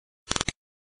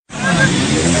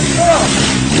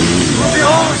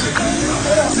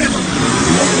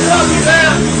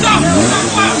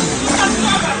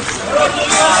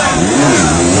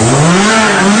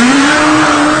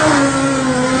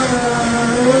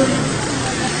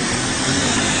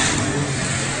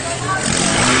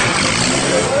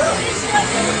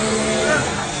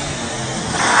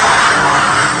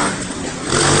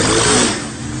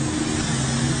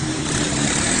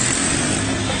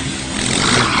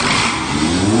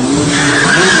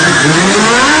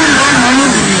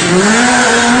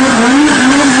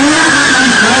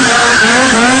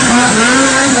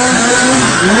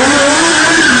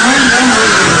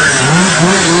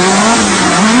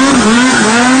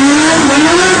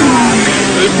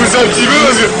Un petit peu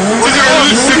parce que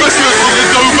tu sais pas ce qu'il va te rentrer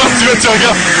dedans ou pas, tu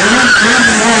regardes.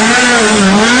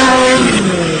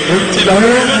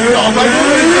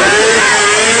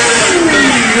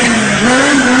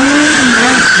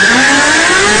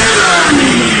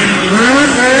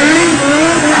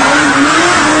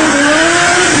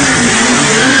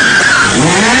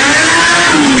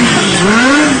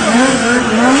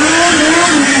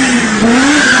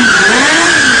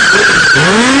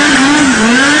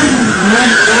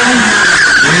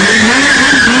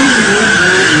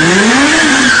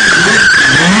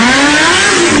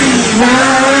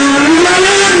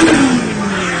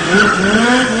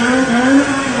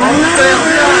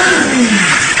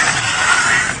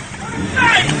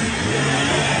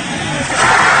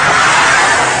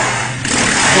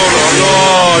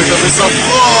 Il a ça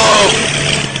propre.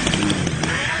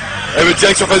 Eh mais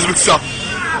direct sur Facebook ça.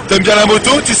 T'aimes bien la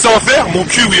moto, tu sais en faire? Mon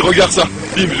cul oui, regarde ça.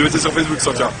 Bim, je vais mettre ça sur Facebook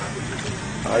ça, tiens.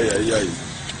 Aïe aïe aïe.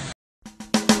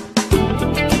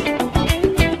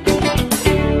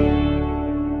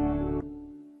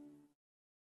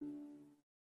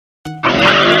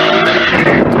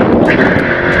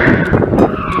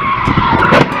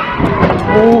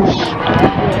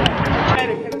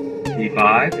 C5,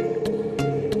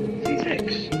 C6.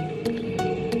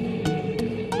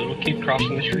 So we'll keep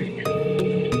crossing the street.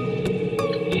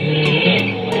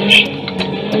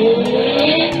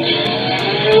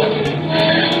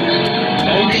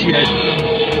 Oh shit.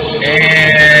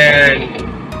 And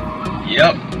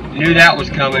yep, knew that was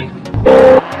coming.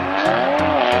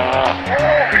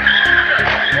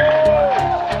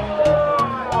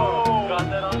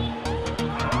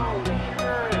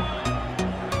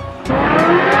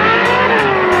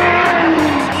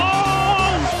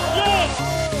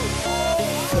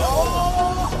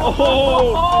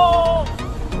 Oh!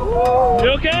 You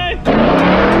okay?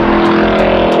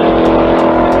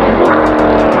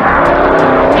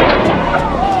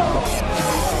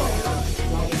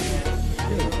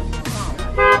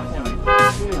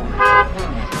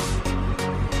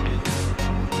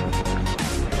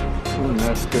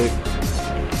 That's good.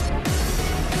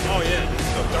 Oh yeah.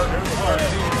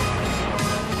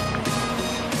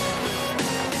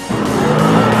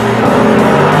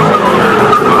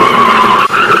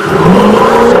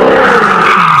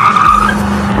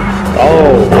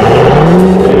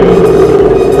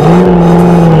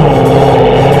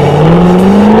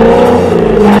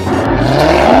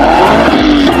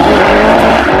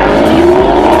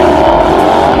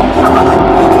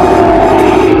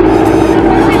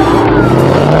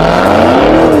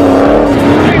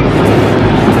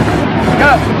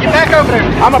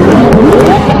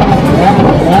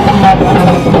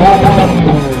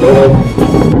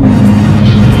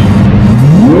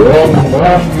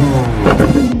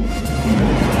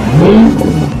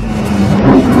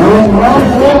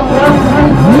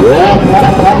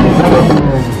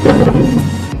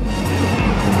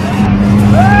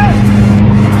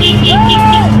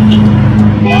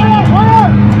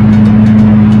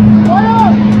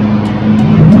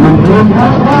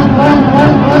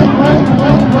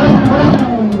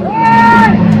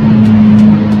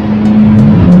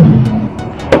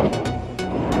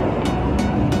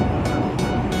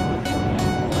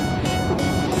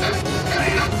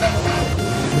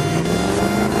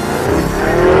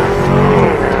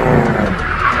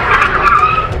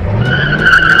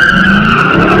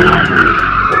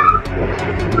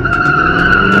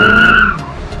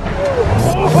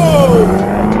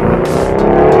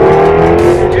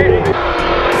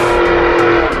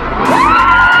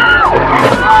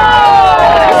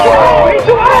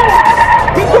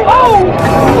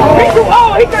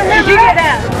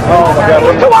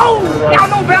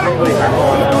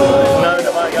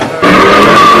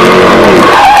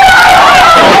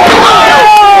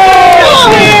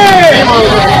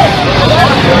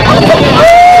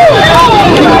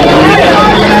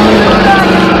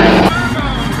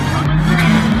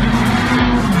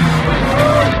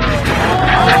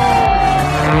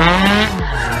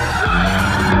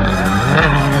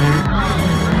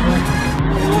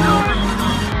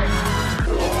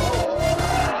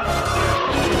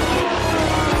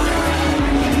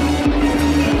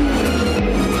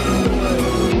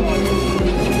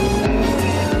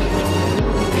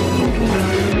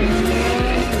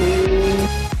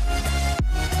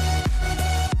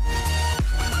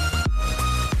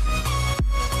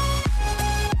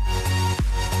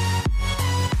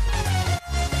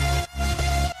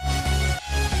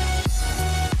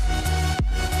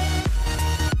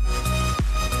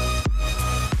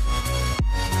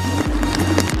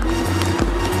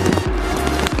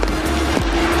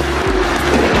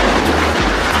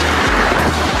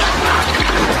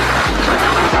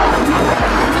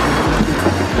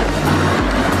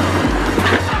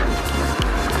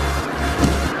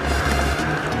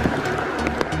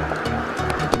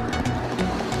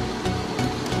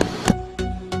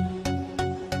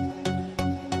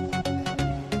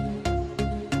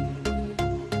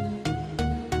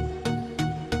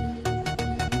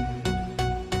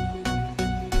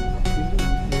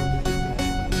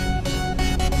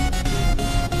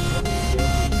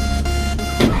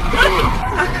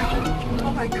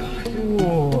 my god.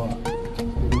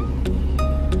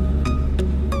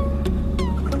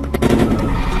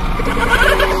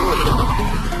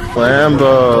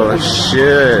 Lambo,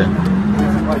 shit.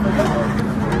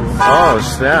 Oh,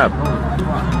 snap.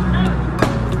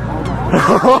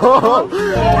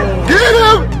 Get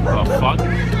him! Oh, fuck.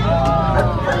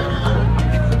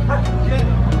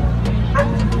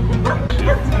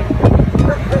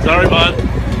 Sorry, bud.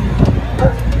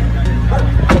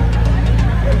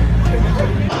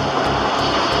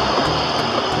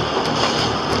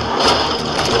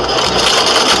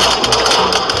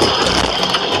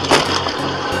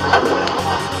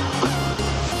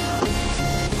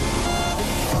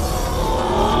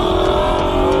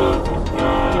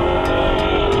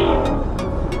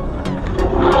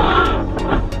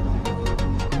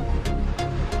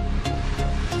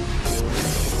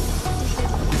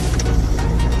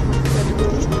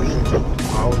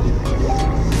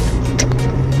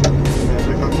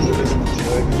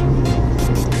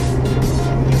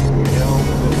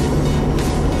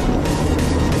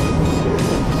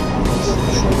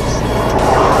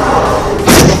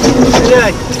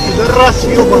 Блядь, пидорас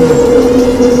ёбаный.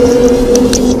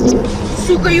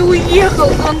 Сука, и уехал,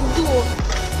 гандон.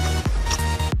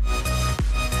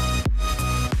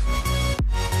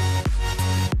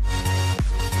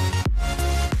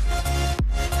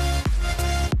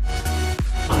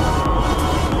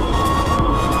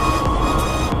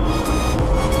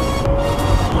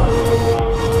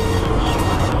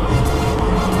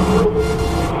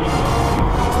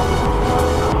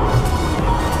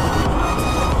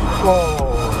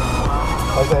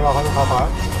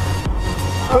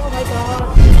 Oh my god.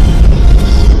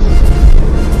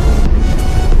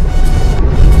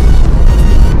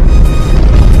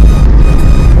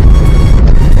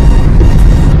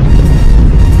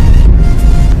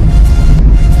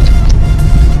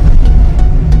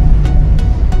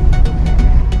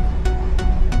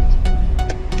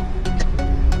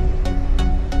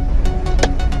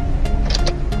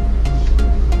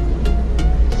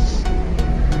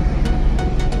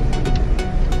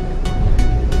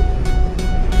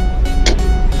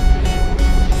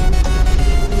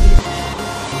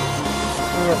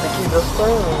 Такие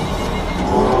достойные.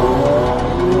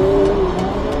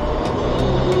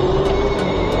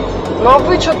 Ну а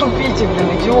вы что тупите, блин,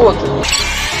 идиоты?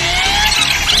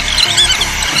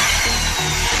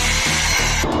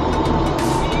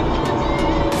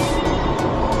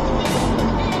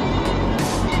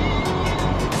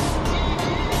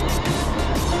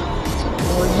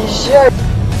 Ой, езжай.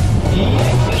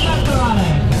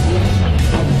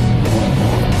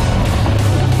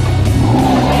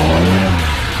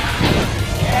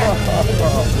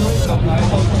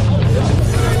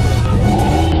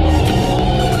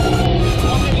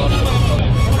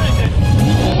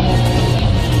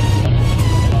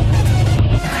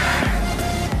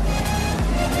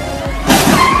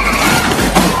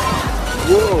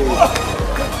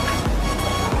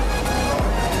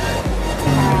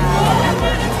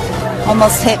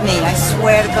 Almost hit me, I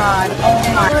swear to God. Oh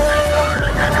my.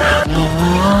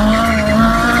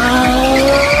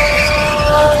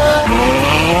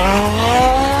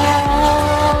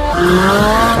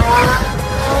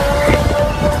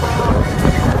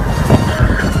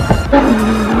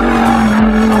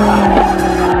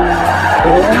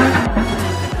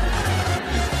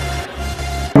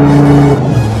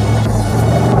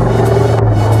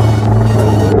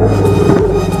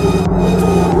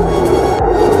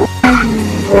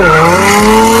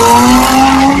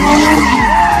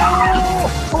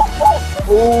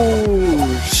 Oh,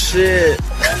 shit.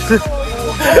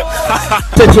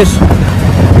 Przecież...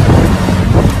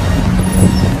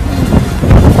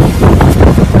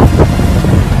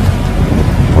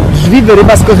 Drzwi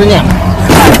wyrywa z korzeniami.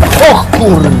 Och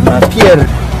kurwa, pier...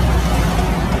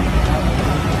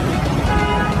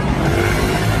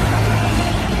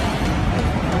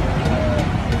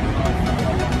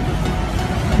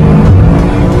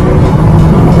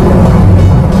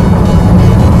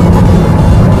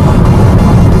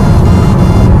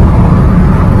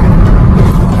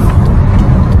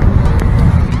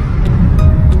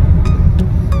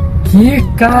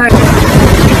 Тикай!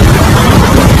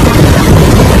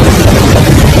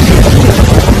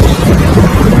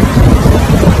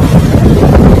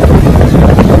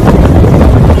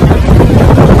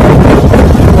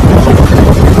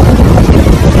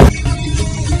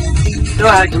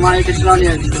 Давай, маленький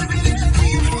человек.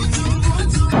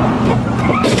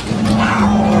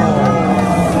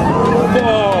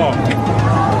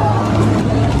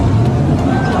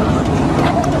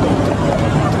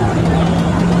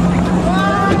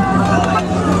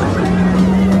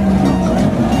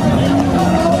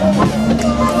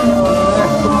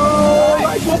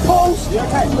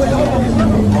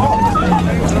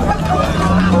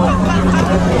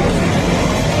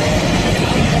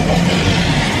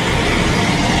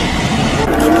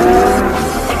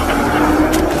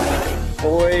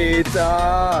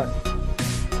 shot.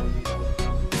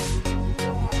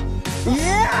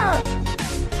 Yeah!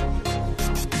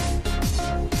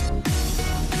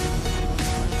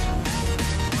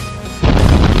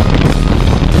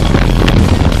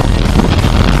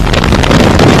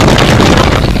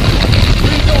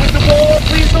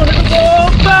 Please don't hit the ball!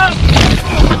 Stop!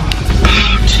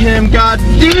 Tim, god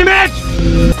damn it!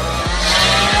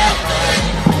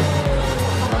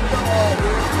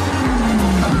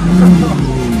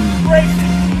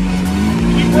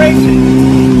 Keep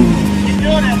racing! Keep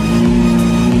doing it!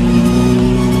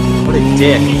 What a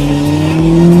dick.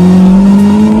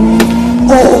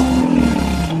 Oh!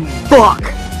 Fuck!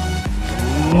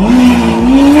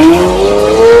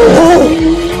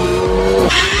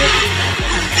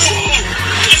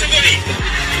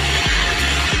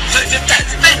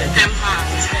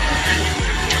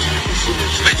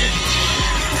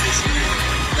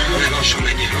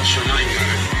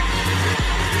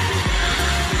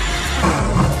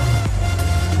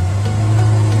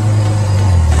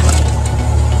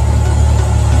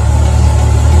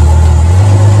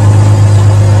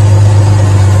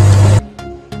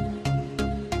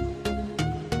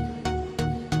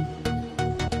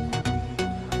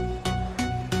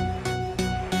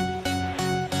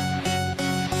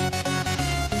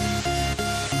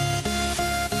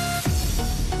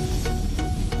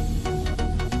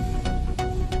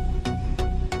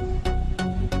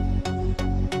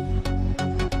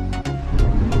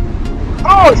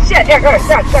 Oh shit! Here,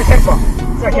 sir, careful.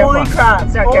 Sir, careful. Holy crap!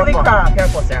 Sir, Holy careful. crap!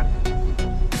 Careful, sir.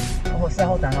 Oh, sir,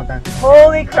 hold on.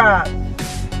 Holy crap!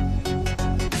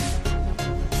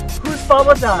 Whose fault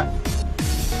was that?